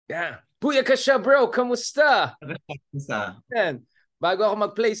Yeah. Puya ka siya, bro. Kamusta? Isa. Yan. Bago ako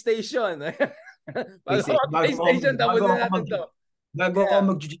mag-PlayStation. Bago ako mag-PlayStation, Bago tapusin ako natin mag to. bago ako Yeah.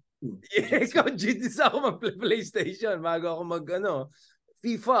 mag-jiu-jitsu. Yeah, ikaw, GTS ako mag-PlayStation bago ako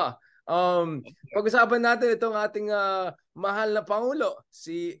FIFA. Pag-usapan natin itong ating mahal na Pangulo,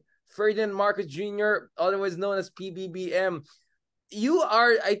 si Ferdinand Marcos Jr., otherwise known as PBBM. You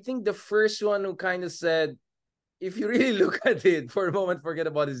are, I think, the first one who kind of said, if you really look at it for a moment, forget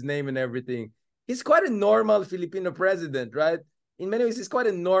about his name and everything. He's quite a normal Filipino president, right? In many ways, he's quite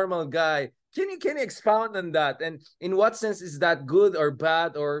a normal guy. Can you expound on that? And in what sense is that good or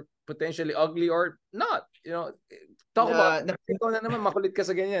bad or potentially ugly or not? You know, talk about Na, na ikaw na naman makulit ka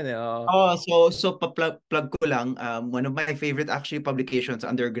sa ganyan eh. so plug ko lang, one of my favorite actually publications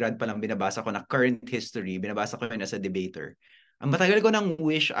undergrad pa lang binabasa ko na current history, binabasa ko yun as a debater. Ang matagal ko nang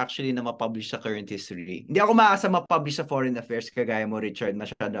wish actually na ma-publish sa current history. Hindi ako maasa ma-publish sa foreign affairs kagaya mo, Richard,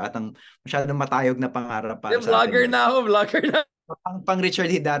 masyadong matayog na pangarap para sa atin Vlogger yun. na ako, vlogger na. Pang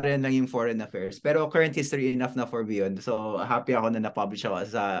Richard Hidarian lang yung foreign affairs. Pero current history enough na for beyond. So happy ako na na-publish ako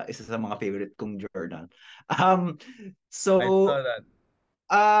sa isa sa mga favorite kong journal. Um, I so saw that.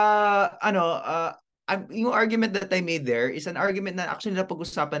 yung argument that I made there is an argument na actually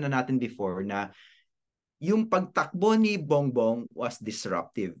napag-usapan na natin before na yung pagtakbo ni Bongbong was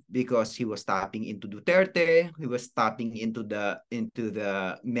disruptive because he was tapping into Duterte, he was tapping into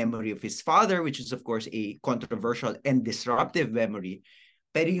the memory of his father, which is of course a controversial and disruptive memory.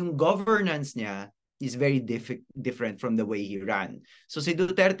 Pero yung governance niya is very different from the way he ran. So si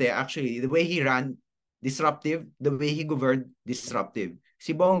Duterte, actually, the way he ran, disruptive. The way he governed, disruptive.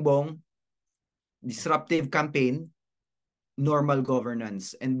 Si Bongbong, disruptive campaign, normal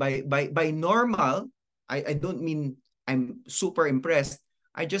governance. And by normal, I don't mean I'm super impressed.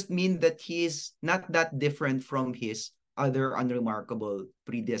 I just mean that he is not that different from his other unremarkable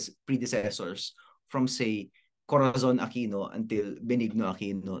predecessors from, say, Corazon Aquino until Benigno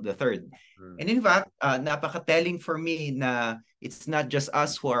Aquino III. And in fact, napaka-telling for me na it's not just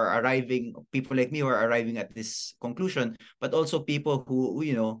us who are arriving, people like me who are arriving at this conclusion, but also people who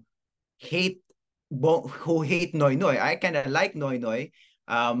hate Noy Noy. I kind of like Noy Noy.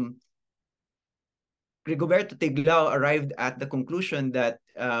 Rigoberto Tiglao arrived at the conclusion that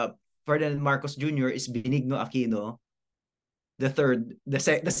Ferdinand Marcos Jr. is Benigno Aquino,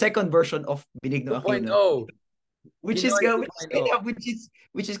 the second version of Benigno 2.0. Aquino, which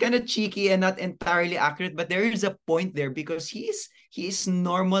is kind of cheeky and not entirely accurate, but there is a point there because he is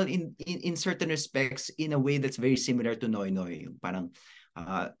normal in certain respects in a way that's very similar to Noy Noy. Parang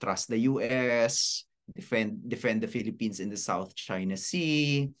trust the US, defend the Philippines in the South China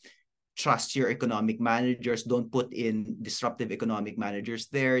Sea, trust your economic managers, don't put in disruptive economic managers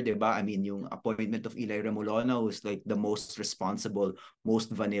there, diba? I mean, yung appointment of Eli Remolona, who's like the most responsible,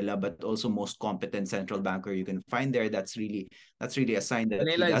 most vanilla, but also most competent central banker you can find there. That's really a sign that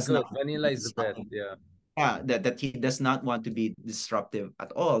Vanilla he is does good. not Vanilla is the best. Yeah. that he does not want to be disruptive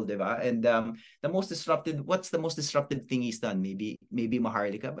at all, diba? And what's the most disruptive thing he's done? Maybe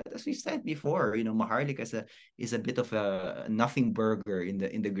Maharlika, but as we said before, Maharlika is a bit of a nothing burger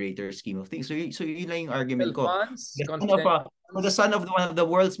in the greater scheme of things. So yun lang yung argument ko. The son of one of the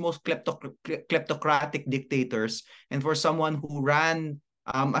world's most kleptocratic dictators, and for someone who ran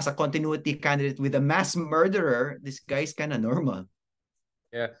as a continuity candidate with a mass murderer, this guy's kind of normal.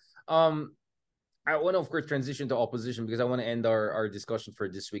 Yeah. I want to, of course, transition to opposition because I want to end our discussion for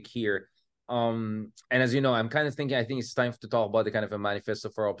this week here. And as you know, I'm kind of thinking, I think it's time to talk about the kind of a manifesto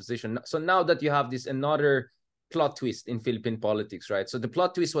for opposition. So now that you have this another plot twist in Philippine politics, right? So the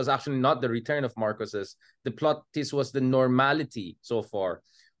plot twist was actually not the return of Marcos's. The plot twist was the normality so far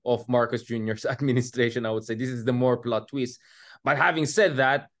of Marcos Jr.'s administration, I would say. This is the more plot twist. But having said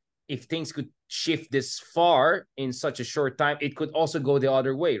that, if things could shift this far in such a short time, it could also go the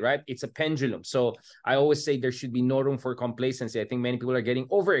other way, right? It's a pendulum. So I always say there should be no room for complacency. I think many people are getting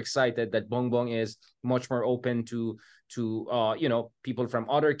overexcited that Bongbong is much more open to people from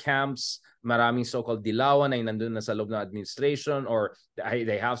other camps, maraming so-called dilawan ay nandun na sa loob ng administration, or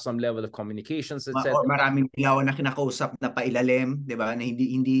they have some level of communications, etc. Or maraming dilawan na kinakausap na pailalim, di ba? Na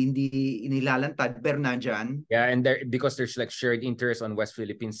hindi inilalantad, pero nandyan. Yeah, and because there's like shared interest on West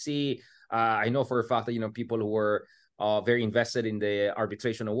Philippine Sea. I know for a fact that people who were very invested in the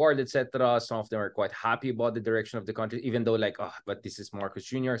arbitration award, etc. Some of them are quite happy about the direction of the country, even though but this is Marcos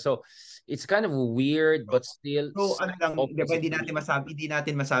Jr. So it's kind of weird, but still. So ano lang, diba, hindi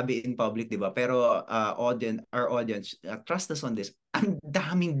natin masabi in public, diba? Pero our audience, trust us on this. Ang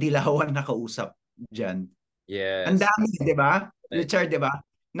daming dilawan na kausap dyan. Yes. Ang dami, diba? Richard, diba?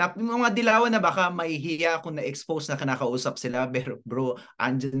 Mga dilawan na baka mahihiya kung na-expose na kinakausap sila, pero bro,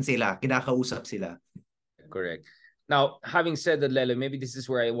 andyan sila, kinakausap sila. Correct. Now, having said that, Lelo, maybe this is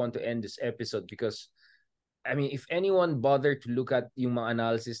where I want to end this episode because I mean, if anyone bothered to look at yung mga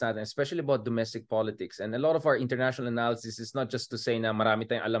analysis natin, especially about domestic politics, and a lot of our international analysis is not just to say na marami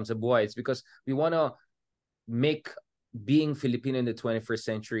tayong alam sa buhay, it's because we want to make being Filipino in the 21st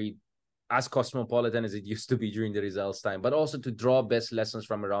century as cosmopolitan as it used to be during the Rizal's time, but also to draw best lessons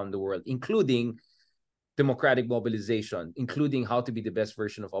from around the world, including democratic mobilization, including how to be the best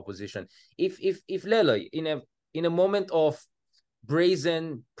version of opposition. If Lelo, in a moment of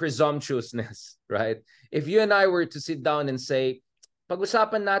brazen presumptuousness, right? If you and I were to sit down and say,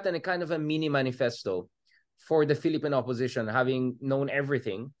 pag-usapan natin a kind of a mini manifesto for the Philippine opposition, having known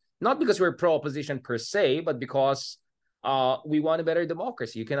everything, not because we're pro-opposition per se, but because we want a better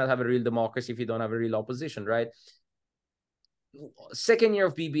democracy. You cannot have a real democracy if you don't have a real opposition, right? Second year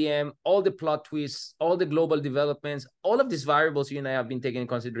of BBM, all the plot twists, all the global developments, all of these variables you and I have been taken in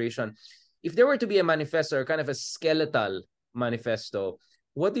consideration. If there were to be a manifesto or kind of a skeletal manifesto,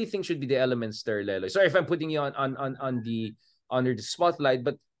 what do you think should be the elements there, Lelo? Sorry if I'm putting you on the under the spotlight,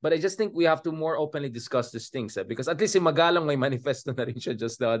 but I just think we have to more openly discuss these things because at least in Magalang may manifesto na rin siya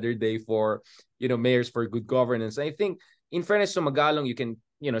just the other day for mayors for good governance. I think in fairness to Magalang, you can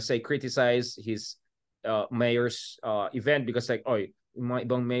say criticize his mayor's event because like yung mga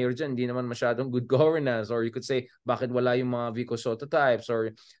ibang mayor dyan, hindi naman masyadong good governance. Or you could say, bakit wala yung mga Vico Soto types? Or,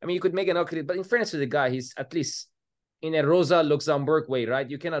 I mean, you could make an argument, but in fairness to the guy, he's at least in a Rosa Luxemburg way, right?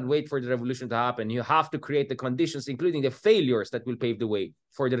 You cannot wait for the revolution to happen. You have to create the conditions, including the failures that will pave the way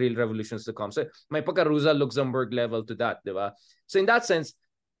for the real revolutions to come. So may pagka Rosa Luxemburg level to that, diba? So in that sense,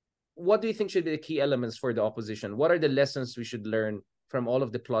 what do you think should be the key elements for the opposition? What are the lessons we should learn from all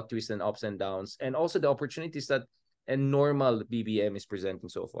of the plot twists and ups and downs, and also the opportunities that a normal BBM is presenting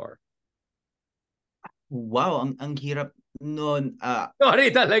so far? Wow, ang hirap noon.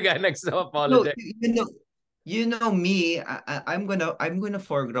 Sorry talaga, nag-apologize. No, you know me, I'm gonna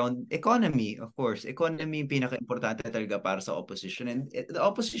foreground economy, of course. Economy yung pinaka-importante talaga para sa opposition, and the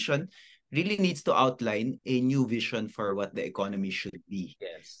opposition really needs to outline a new vision for what the economy should be.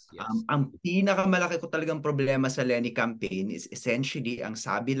 Yes. Ang pinakamalaki ko talagang problema sa Lenny campaign is essentially ang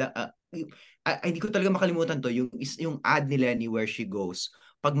sabi lang, hindi ko talaga makalimutan to, yung ad ni Lenny where she goes,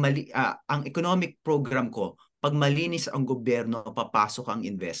 ang economic program ko, pag malinis ang gobyerno, papasok ang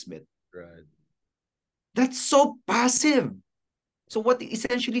investment. Right. That's so passive. So what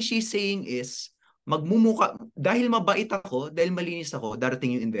essentially she's saying is, magmumuka, dahil mabait ako, dahil malinis ako,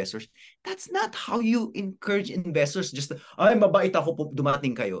 darating yung investors. That's not how you encourage investors. Just, ay, mabait ako,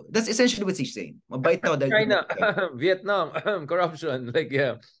 dumating kayo. That's essentially what she's saying. Mabait ako dahil China, Vietnam, corruption, like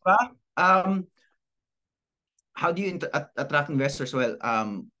yeah. How do you attract investors? Well,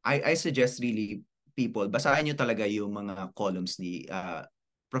 I suggest really people, basahin nyo talaga yung mga columns ni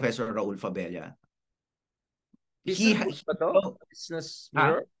Professor Raul Fabella. Business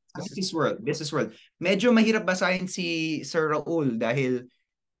Mirror? Business World. Medyo mahirap basahin si Sir Raul dahil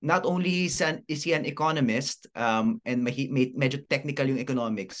not only is he an economist and medyo technical yung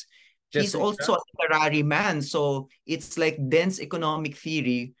economics, he's also a literary man. So it's like dense economic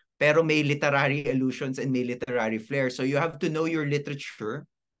theory pero may literary allusions and may literary flair. So you have to know your literature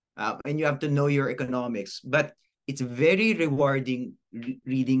and you have to know your economics. But it's very rewarding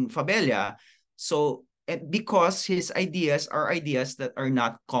reading Fabella. So because his ideas are ideas that are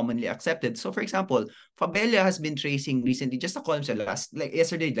not commonly accepted. So for example, Fabella has been tracing recently, just a column sa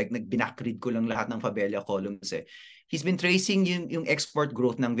yesterday, like binakread ko lang lahat ng Fabella columns eh. He's been tracing yung export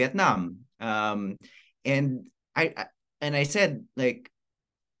growth ng Vietnam. And I said, like,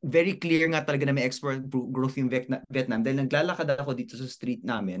 very clear nga talaga na may export growth yung Vietnam dahil naglalakad ako dito sa street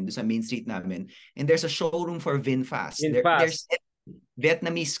namin, sa main street namin, and there's a showroom for VinFast. There's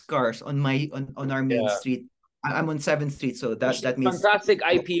Vietnamese cars on our main street. I'm on 7th Street, so that means fantastic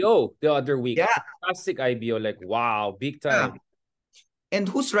IPO the other week. Yeah, fantastic IPO, like wow, big time. Yeah. And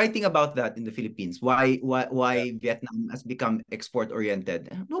who's writing about that in the Philippines? Why Vietnam has become export oriented?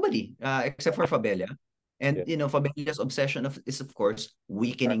 Nobody, except for Fabella. And Fabella's obsession is of course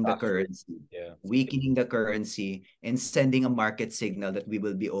weakening the currency, weakening the currency, and sending a market signal that we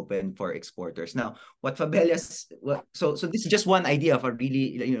will be open for exporters. Now, what Fabella's so this is just one idea of a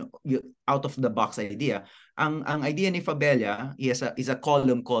really out of the box idea. Ang idea ni Fabella is a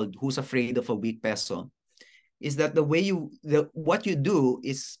column called "Who's Afraid of a Weak Peso." Is that what you do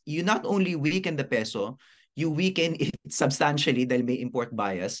is you not only weaken the peso, you weaken it substantially dahil may import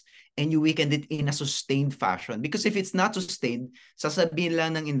bias, and you weaken it in a sustained fashion. Because if it's not sustained, sasabihin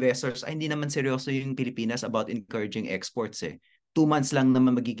lang ng investors, ay hindi naman seryoso yung Pilipinas about encouraging exports eh. 2 months lang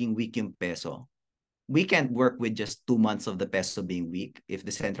naman magiging weak yung peso. We can't work with just 2 months of the peso being weak if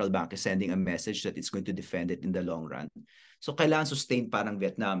the central bank is sending a message that it's going to defend it in the long run. So kailangan sustain parang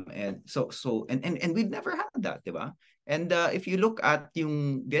Vietnam, and we've never had that, di ba? And if you look at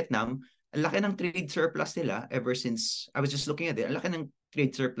yung Vietnam, ang laki ng trade surplus nila ever since, I was just looking at it, ang laki ng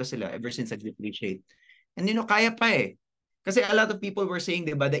trade surplus nila ever since nag-depreciate. And kaya pa eh. Kasi a lot of people were saying,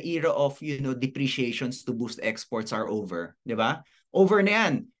 di ba, the era of, depreciations to boost exports are over, di ba? Over na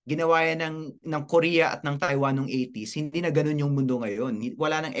yan. Ginawa yan ng Korea at ng Taiwan noong 80s. Hindi na ganun yung mundo ngayon.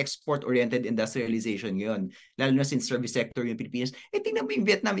 Wala nang export-oriented industrialization ngayon. Lalo na since service sector yung Pilipinas. Tingnan mo yung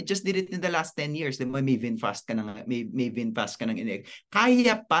Vietnam, it just did it in the last 10 years. Diba? May VinFast ka nang, may VinFast ka nang inig.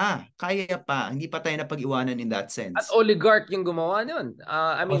 Kaya pa. Hindi pa tayo napag-iwanan in that At sense. oligarch yung gumawa nun.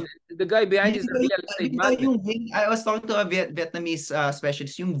 I mean, the guy behind is a real estate magnate. I was talking to a Vietnamese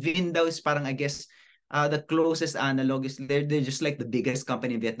specialist. Yung Vin daw is parang, I guess, the closest analog is they're just like the biggest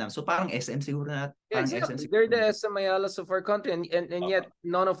company in Vietnam. So parang SM siguro na. Yeah, exactly. They're the SM Ayalas of our country, and yet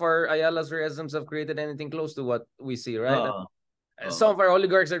none of our Ayalas or SMs have created anything close to what we see, right? Some of our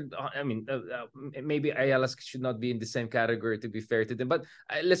oligarchs are, I mean, maybe Ayalas should not be in the same category, to be fair to them, but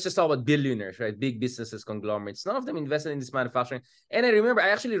let's just talk about billionaires, right? Big businesses, conglomerates. None of them invested in this manufacturing. And I remember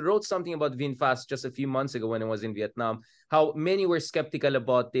I actually wrote something about VinFast just a few months ago when I was in Vietnam, how many were skeptical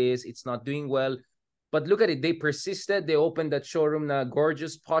about this. It's not doing well. But look at it. They persisted. They opened that showroom, na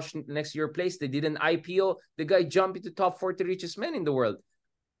gorgeous, posh, next to your place. They did an IPO. The guy jumped into top 40 richest men in the world.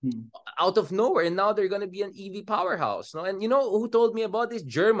 Out of nowhere, and now they're going to be an EV powerhouse. No? And you know who told me about this?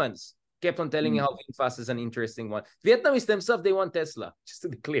 Germans kept on telling me how VinFast is an interesting one. Vietnamese themselves, they want Tesla, just to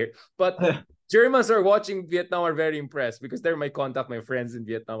be clear. But Germans are watching Vietnam are very impressed because they're my contact, my friends in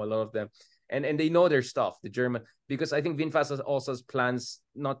Vietnam, a lot of them. And they know their stuff, the German, because I think VinFast also has plans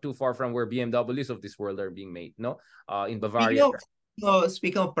not too far from where BMWs of this world are being made, no? In Bavaria.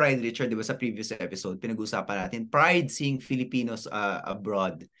 Speaking of pride, Richard, di ba sa previous episode, pinag-usapan natin, pride seeing Filipinos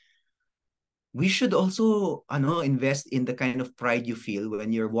abroad. We should also invest in the kind of pride you feel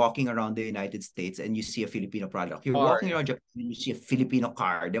when you're walking around the United States and you see a Filipino product. You're walking around Japan and you see a Filipino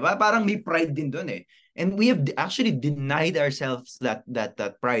car. Diba? Parang may pride din dun eh. And we have actually denied ourselves that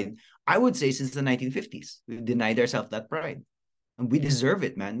pride. I would say since the 1950s. We've denied ourselves that pride. And we deserve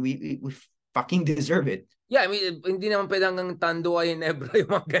it, man. We fucking deserve it. Yeah, I mean, hindi naman pwede hanggang Tanduay, Nebra, yung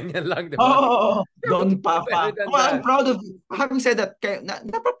mga ganyan lang, di ba? Don Papa. I'm proud of you. Having said that,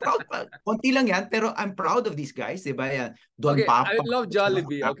 proud pa. Konti lang yan, pero I'm proud of these guys, di ba yan? Don Papa. I love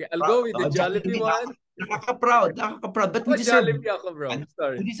Jollibee. Okay, I'll go with the Jollibee one. Nakaka-proud. But we deserve... Jollibee ako, bro.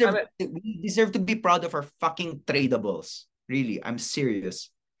 Sorry. We deserve to be proud of our fucking tradables. Really, I'm serious.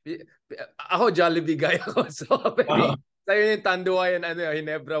 Ako, Jollibee guy ako. So, sa'yo yung Tanduay and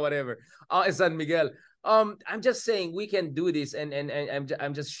Ginebra, whatever. San Miguel. I'm just saying we can do this, and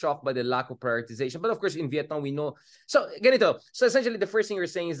I'm just shocked by the lack of prioritization. But of course, in Vietnam, we know. So, ganito. So essentially, the first thing you're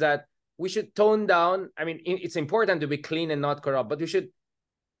saying is that we should tone down. I mean, it's important to be clean and not corrupt, but we should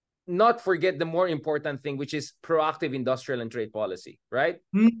not forget the more important thing, which is proactive industrial and trade policy, right?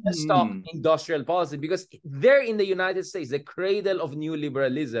 Let's talk industrial policy, because there in the United States, the cradle of new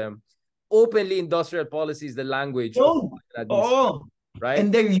liberalism, openly industrial policy is the language. Right?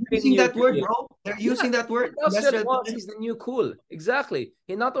 And they're using that word, bro. They're using that word. Industrial policy is the new cool. Exactly.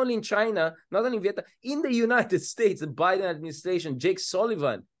 And not only in China, not only in Vietnam, in the United States, the Biden administration, Jake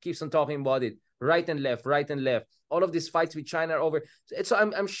Sullivan keeps on talking about it. Right and left. All of these fights with China are over. So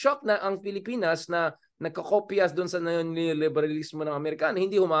I'm shocked na ang Pilipinas na nakakopyas dun sa neoliberalismo ng Amerikano,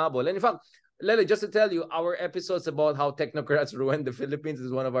 hindi humabol. And in fact, Lele, just to tell you, our episodes about how technocrats ruined the Philippines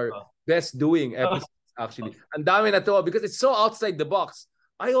is one of our best doing episodes. Actually, ang dami na to because it's so outside the box.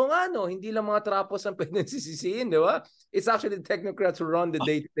 Ayaw nga, no? Hindi lang mga trapos ang pwedeng sisisiin, di ba? It's actually the technocrats who run the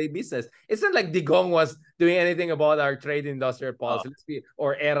day-to-day business. It's not like Digong was doing anything about our trade industrial policy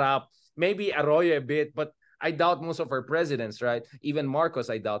or ERAP. Maybe Arroyo a bit, but I doubt most of our presidents, right? Even Marcos,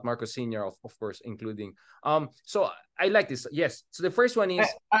 I doubt. Marcos Sr., of course, including. So I like this. Yes. So the first one is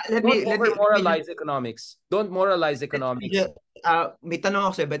don't moralize economics. Don't moralize economics. May tanong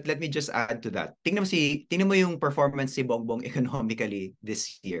ako sa'yo, but let me just add to that. Tingnan mo yung performance si Bongbong economically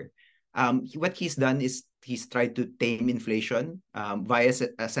this year. What he's done is he's tried to tame inflation via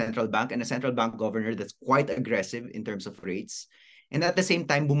a central bank and a central bank governor that's quite aggressive in terms of rates. And at the same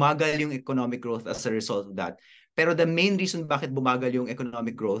time, bumagal yung economic growth as a result of that. Pero the main reason bakit bumagal yung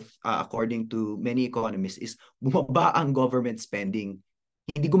economic growth, according to many economists, is bumaba ang government spending.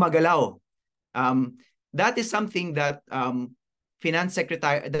 Hindi gumagalaw. That is something that Finance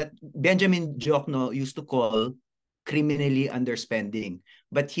Secretary, that Benjamin Diokno used to call criminally underspending.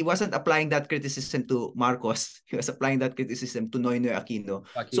 But he wasn't applying that criticism to Marcos. He was applying that criticism to Noynoy Aquino.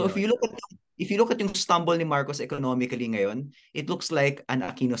 So Aquino. if you look at yung stumble ni Marcos economically ngayon, it looks like an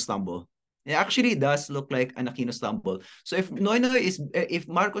Aquino stumble. It actually does look like an Aquino stumble. So if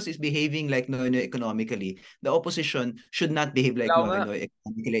Marcos is behaving like Noynoy economically, the opposition should not behave like Noynoy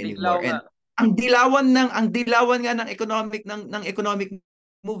economically anymore. And ang dilawan nga ng economic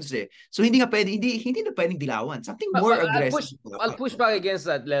moves eh. So hindi na pwedeng dilawan. Something more aggressive. I'll push back against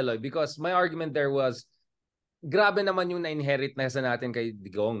that, Leloy, because my argument there was, grabe naman yung na-inherit na sa natin kay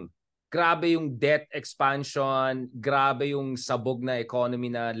Digong. Grabe yung debt expansion, grabe yung sabog na economy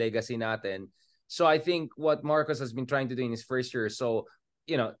na legacy natin. So I think what Marcos has been trying to do in his first year, so,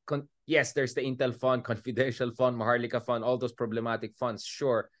 yes, there's the Intel Fund, Confidential Fund, Maharlika Fund, all those problematic funds,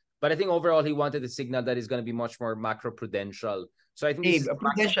 sure. But I think overall he wanted a signal that is going to be much more macro-prudential. So I think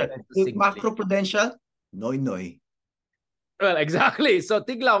macro-prudential, Noy. Well, exactly. So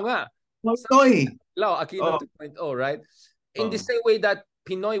tiglaw nga. Noy. Aquino 2.0, right? In the same way that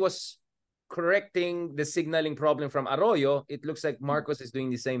Pinoy was correcting the signaling problem from Arroyo, it looks like Marcos is doing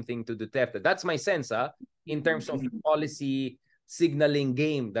the same thing to Duterte. That's my sense, in terms of policy signaling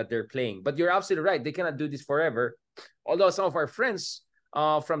game that they're playing. But you're absolutely right. They cannot do this forever. Although some of our friends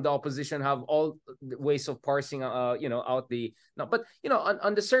from the opposition have all ways of parsing, out the... No, but,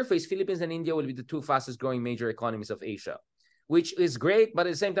 on the surface, Philippines and India will be the two fastest growing major economies of Asia, which is great. But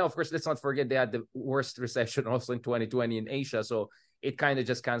at the same time, of course, let's not forget they had the worst recession also in 2020 in Asia. So it kind of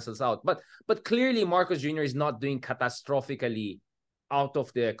just cancels out. But clearly, Marcos Jr. is not doing catastrophically out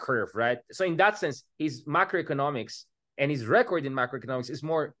of the curve, right? So in that sense, his macroeconomics and his record in macroeconomics is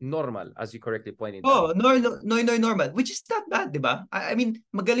more normal, as you correctly pointed out. Normal, which is not bad, di ba? I mean,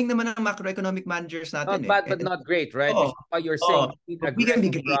 magaling naman ang macroeconomic managers natin. Not bad, but not great, right? Which is why you're saying we can be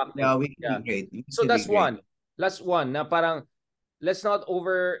great. Yeah, we can be great. So that's one. Last one. Na parang, let's not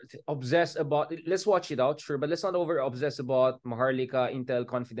over-obsess about... Let's watch it out, sure, but let's not over-obsess about Maharlika, Intel,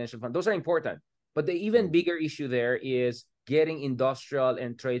 Confidential Fund. Those are important. But the even bigger issue there is getting industrial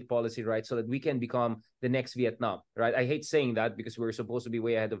and trade policy right so that we can become the next Vietnam, right? I hate saying that because we're supposed to be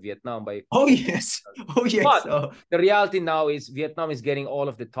way ahead of Vietnam by... Oh, yes. But the reality now is Vietnam is getting all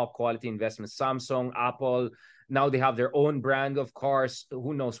of the top quality investments. Samsung, Apple, now they have their own brand of cars.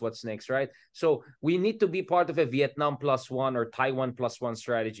 Who knows what's next, right? So we need to be part of a Vietnam +1 or Taiwan +1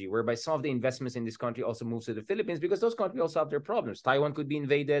 strategy, whereby some of the investments in this country also moves to the Philippines because those countries also have their problems. Taiwan could be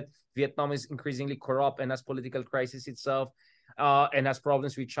invaded. Vietnam is increasingly corrupt and has political crisis itself, and has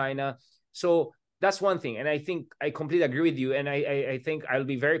problems with China. So that's one thing. And I think I completely agree with you. And I think I'll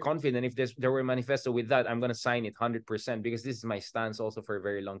be very confident if there were a manifesto with that, I'm going to sign it 100% because this is my stance also for a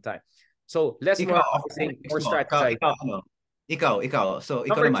very long time. So less more strategizing. Ikaw. So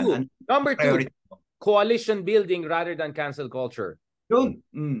number two, coalition building rather than cancel culture. Boom,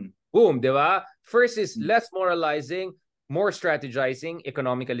 diba? First is less moralizing, more strategizing,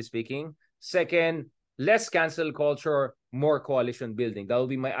 economically speaking. Second, less cancel culture, more coalition building. That will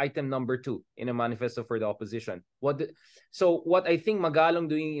be my item number 2 in a manifesto for the opposition. So what I think Magalong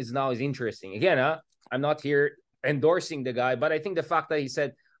doing is interesting. Again, I'm not here endorsing the guy, but I think the fact that he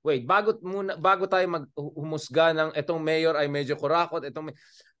said, wait, bago tayo humusga ng etong mayor ay medyo kurakot,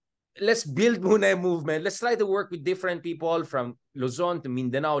 let's build muna a movement. Let's try to work with different people from Luzon to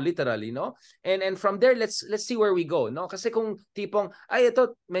Mindanao, literally, no? And from there, let's see where we go, no? Kasi kung tipong,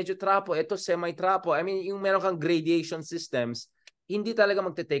 ito medyo trapo, ito semi-trapo. I mean, yung meron kang gradation systems, hindi talaga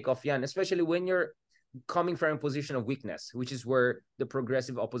magte-take off yan, especially when you're coming from a position of weakness, which is where the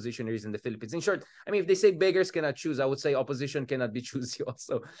progressive opposition is in the Philippines. In short, I mean, if they say beggars cannot choose, I would say opposition cannot be choosy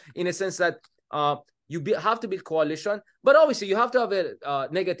also, in a sense that have to build coalition, but obviously you have to have a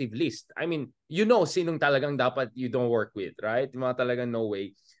negative list. I mean, sinong talagang dapat you don't work with, right? Mga talagang no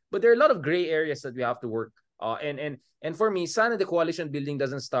way. But there are a lot of gray areas that we have to work. And for me, sana the coalition building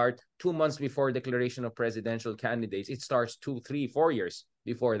doesn't start 2 months before declaration of presidential candidates. It starts 2, 3, 4 years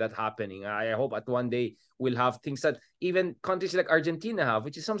before that happening. I hope at one day we'll have things that even countries like Argentina have,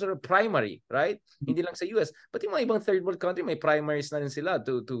 which is some sort of primary, right? Hindi lang sa US. But yung mga ibang third world country, may primaries na rin sila.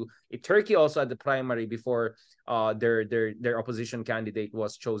 Turkey also had the primary before their opposition candidate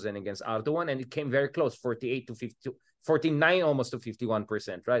was chosen against Erdogan, and it came very close, 48 to 50, 49 almost to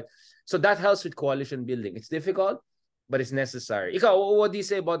 51%, right? So that helps with coalition building. It's difficult, but it's necessary. Ikaw, what do you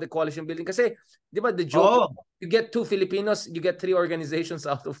say about the coalition building? Kasi, di ba, the joke, you get 2 Filipinos, you get 3 organizations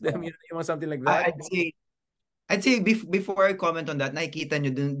out of them, something like that. I'd say before I comment on that, nakikita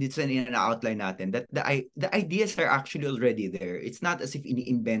nyo dun sa ina-outline natin that the ideas are actually already there. It's not as if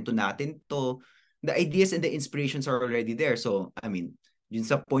ini-invento natin to. The ideas and the inspirations are already there. So, I mean, Yun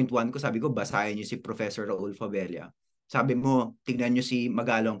sa point 1 ko, sabi ko, basahin niyo si Professor Raul Favela. Sabi mo, tignan niyo si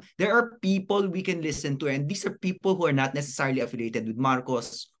Magalong. There are people we can listen to, and these are people who are not necessarily affiliated with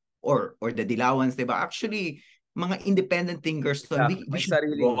Marcos or the Dilawans, diba? Actually, mga independent thinkers to, Yeah, may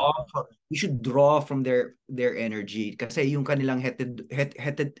sariling. we should draw from their energy kasi yung kanilang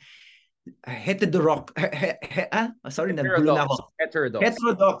sorry, nagulo na ako.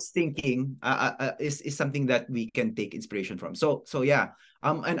 Heterodox thinking is something that we can take inspiration from. So yeah,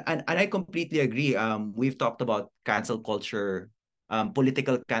 and I completely agree. We've talked about cancel culture,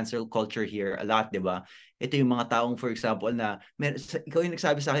 political cancel culture here a lot, di ba? Ito yung mga taong, for example, na ikaw yung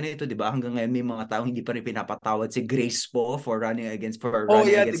nagsabi sa akin ito, di ba? Hanggang ngayon may mga taong hindi pa rin pinapatawad si Grace po for running against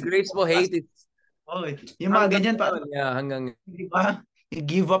the Grace po hate it. Oh, yung mga ganyan pa. Yeah, hanggang di ba?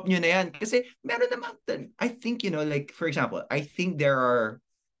 I-give up nyo na yan. Kasi meron naman, I think, like, for example, I think there are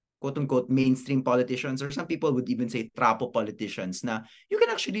quote-unquote mainstream politicians, or some people would even say trapo politicians, na you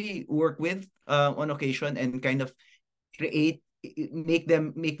can actually work with on occasion and kind of make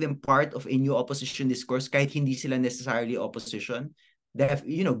them part of a new opposition discourse kahit hindi sila necessarily opposition.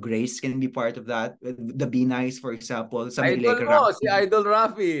 Grace can be part of that. The Be Nice, for example. Idol mo, si Idol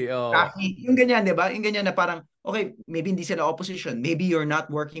Rafi. Rafi, yung ganyan, di ba? Yung ganyan na parang, okay, maybe hindi sila opposition. Maybe you're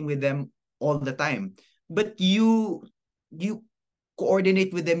not working with them all the time. But you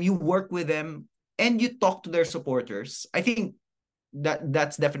coordinate with them, you work with them, and you talk to their supporters. I think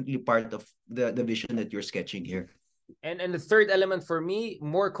that's definitely part of the vision that you're sketching here. And the third element for me,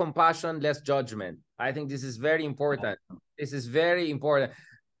 more compassion, less judgment. I think this is very important. This is very important.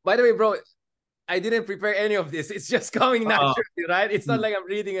 By the way, bro, I didn't prepare any of this. It's just coming naturally, right? It's not like I'm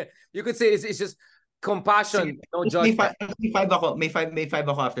reading it. You could say it's just compassion, no judgment. May five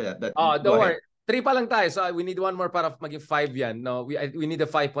ako after that. Don't worry. 3 pa lang tayo. So we need one more para maging 5 yan. No, we need a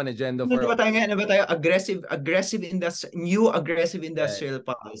 5-1 agenda for. Ano ba tayo? Aggressive industrial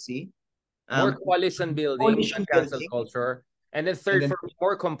policy. More coalition building and cancel culture. And then third, for me,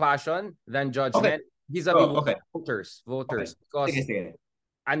 more compassion than judgment. Vis-a-vis voters. Because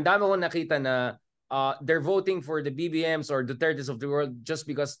ang dami ko nakita na they're voting for the BBMs or Dutertes of the world just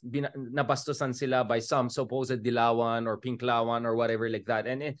because nabastusan sila by some supposed Dilawan or Pinklawan or whatever like that.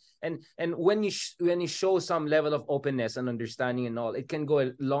 And when you show some level of openness and understanding and all, it can go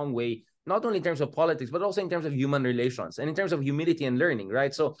a long way, not only in terms of politics, but also in terms of human relations and in terms of humility and learning,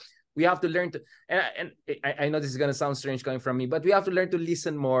 right? So we have to learn to, and I know this is going to sound strange coming from me, but we have to learn to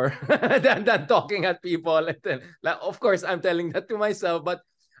listen more than talking at people. And then, like, of course, I'm telling that to myself, but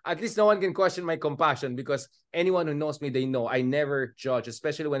at least no one can question my compassion, because anyone who knows me, they know I never judge,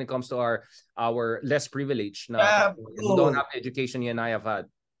 especially when it comes to our less privileged, who don't have the education you and I have had.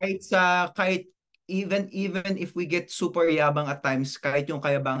 Kahit even if we get super yabang at times, kahit yung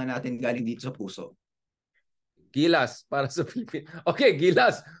kayabangan natin galing dito sa puso. Gilas para sa Philippine. Okay,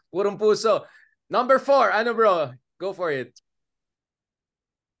 Gilas, purong puso. Number 4, ano bro? Go for it.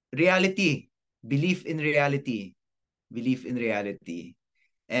 Reality. Belief in reality.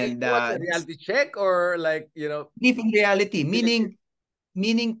 And what's a reality check, or like, belief in reality, meaning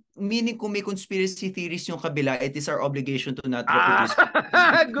kung may conspiracy theories yung kabila, it is our obligation to not reproduce.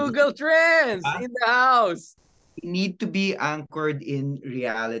 Google Trends in the house. We need to be anchored in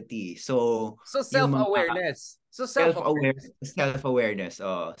reality. So self-awareness. Self-awareness. Self-awareness.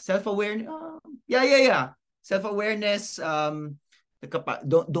 Yeah. Self-awareness.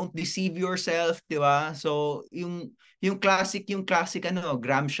 Don't deceive yourself, di ba? So yung classic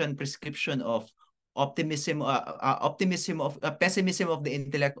Gramscian prescription of pessimism of the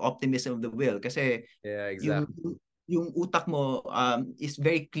intellect, optimism of the will. Kasi yung utak mo is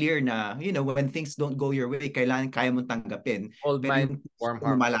very clear na, when things don't go your way, kaya mong tanggapin. Old mind, warm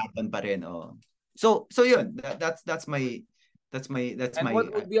heart. Lumalaban pa rin. So yun, that's my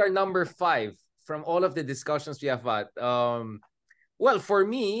what would be our number 5 from all of the discussions we have had? Well, for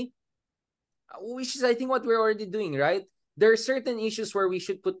me, which is I think what we're already doing, right? There are certain issues where we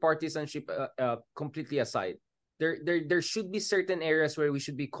should put partisanship completely aside. There should be certain areas where we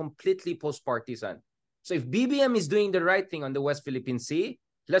should be completely post-partisan. So if BBM is doing the right thing on the West Philippine Sea,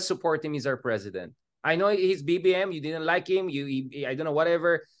 let's support him. He's our president. I know he's BBM. You didn't like him. I don't know,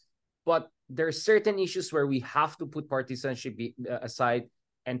 whatever. But there are certain issues where we have to put partisanship aside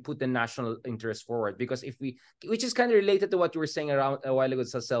and put the national interest forward. Because which is kind of related to what you were saying around a while ago,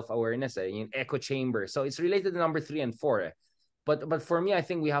 self-awareness, in echo chamber. So it's related to number 3 and 4. But for me, I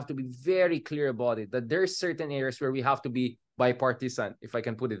think we have to be very clear about it, that there's certain areas where we have to be bipartisan, if I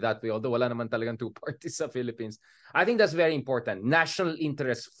can put it that way, although wala naman talagang 2 parties sa Philippines. I think that's very important. National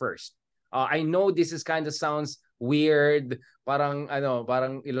interest first. I know this is kind of sounds weird, parang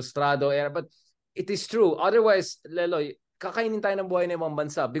ilustrado, but it is true. Otherwise, Lelo, kakainin tayo ng buhay ng ibang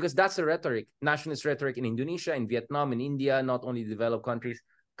bansa because that's the rhetoric, nationalist rhetoric in Indonesia, in Vietnam, in India, not only developed countries.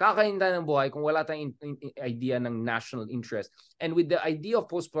 Kakainin tayo ng buhay kung wala tayong idea ng national interest. And with the idea of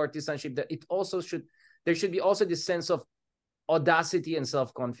post-partisanship, that it also there should be also this sense of audacity and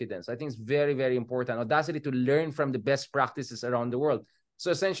self-confidence. I think it's very, very important. Audacity to learn from the best practices around the world.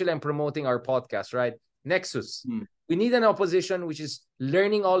 So essentially, I'm promoting our podcast, right? Nexus. We need an opposition which is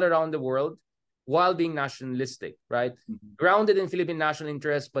learning all around the world while being nationalistic, right? Grounded in Philippine national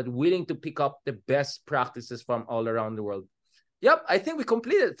interests, but willing to pick up the best practices from all around the world. Yep, I think we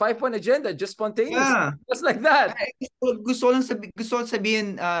completed 5-point agenda, just spontaneous. Yeah. Just like that. Gusto ko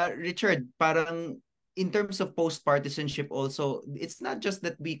sabihin, Richard, parang in terms of post-partisanship also, it's not just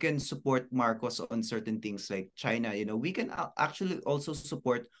that we can support Marcos on certain things like China, we can actually also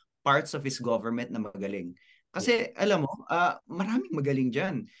support parts of his government na magaling. Kasi alam mo, maraming magaling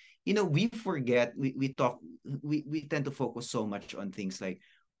dyan. We forget, we tend to focus so much on things like,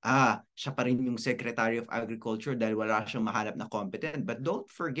 siya pa rin yung Secretary of Agriculture dahil wala siyang mahanap na competent. But don't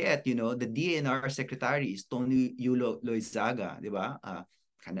forget, the DNR Secretary is Tony Yulo Loizaga, di ba?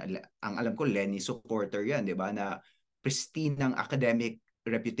 Ang alam ko, Lenny supporter yan, di ba? Na pristine ng academic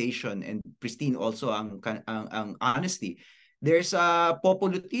reputation and pristine also ang honesty. There's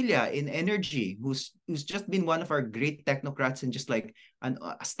Popo Lutilla in energy, who's just been one of our great technocrats and just like a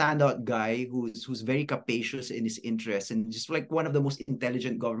standout guy who's very capacious in his interests and just like one of the most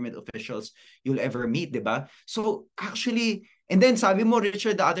intelligent government officials you'll ever meet, diba? So actually, and then sabi mo,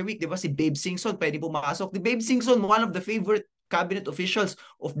 Richard, the other week, diba, si Babe Singson pwede pumasok. The Babe Singson, one of the favorite cabinet officials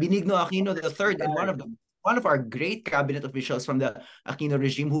of Benigno Aquino III and one of our great cabinet officials from the Aquino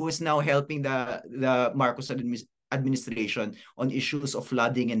regime who is now helping the Marcos administration on issues of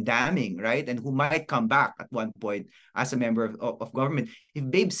flooding and damming, right? And who might come back at one point as a member of government. If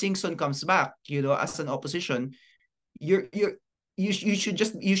Babe Singson comes back, as an opposition, you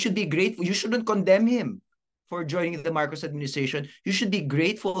should be grateful. You shouldn't condemn him for joining the Marcos administration. You should be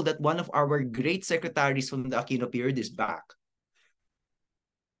grateful that one of our great secretaries from the Aquino period is back.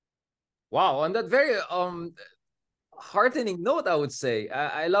 Wow, on that very heartening note, I would say.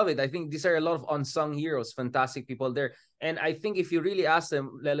 I love it. I think these are a lot of unsung heroes, fantastic people there. And I think if you really ask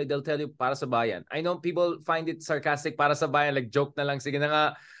them, Lele, they'll tell you, para sa bayan. I know people find it sarcastic, para sa bayan, like joke na lang, sige na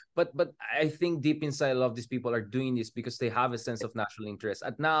nga. But I think deep inside, a lot of these people are doing this because they have a sense of national interest.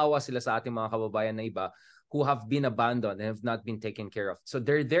 At naawa sila sa ating mga kababayan na iba who have been abandoned and have not been taken care of. So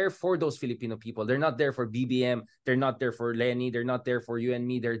they're there for those Filipino people. They're not there for BBM. They're not there for Lenny. They're not there for you and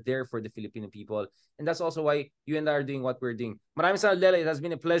me. They're there for the Filipino people. And that's also why you and I are doing what we're doing. Maraming salamat, Lele. It has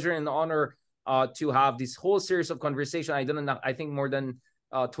been a pleasure and an honor to have this whole series of conversation. I don't know, I think more than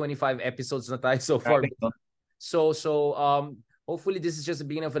 25 episodes na tayo so far. So hopefully this is just the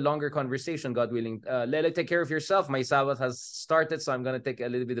beginning of a longer conversation, God willing. Lele, take care of yourself. My Sabbath has started, so I'm going to take a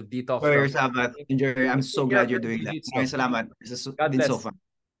little bit of detox. For your Sabbath. Enjoy. I'm so glad you're doing that. Maraming salamat. This has been so fun.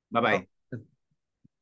 Bye-bye.